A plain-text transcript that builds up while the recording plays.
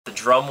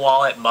drum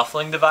wallet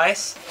muffling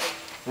device.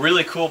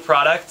 Really cool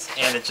product,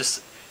 and it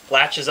just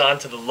latches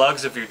onto the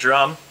lugs of your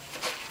drum,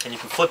 and you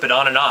can flip it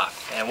on and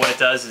off. And what it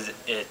does is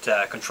it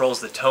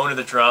controls the tone of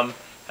the drum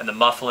and the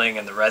muffling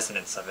and the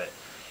resonance of it.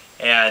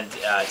 And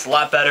it's a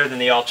lot better than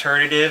the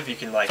alternative. You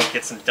can like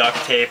get some duct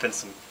tape and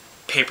some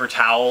paper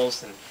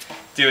towels and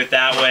do it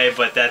that way,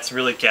 but that's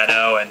really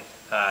ghetto, and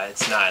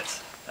it's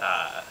not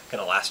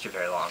gonna last you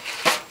very long.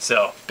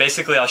 So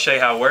basically I'll show you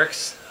how it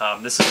works.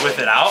 This is with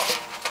it out.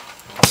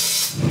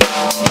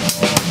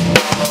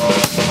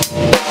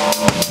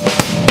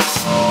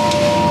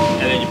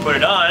 And then you put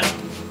it on.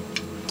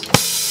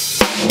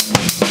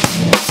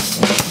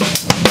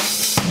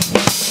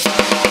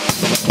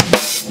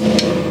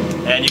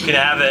 And you can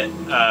have it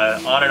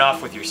on and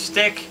off with your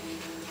stick,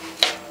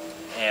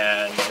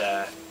 and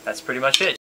that's pretty much it.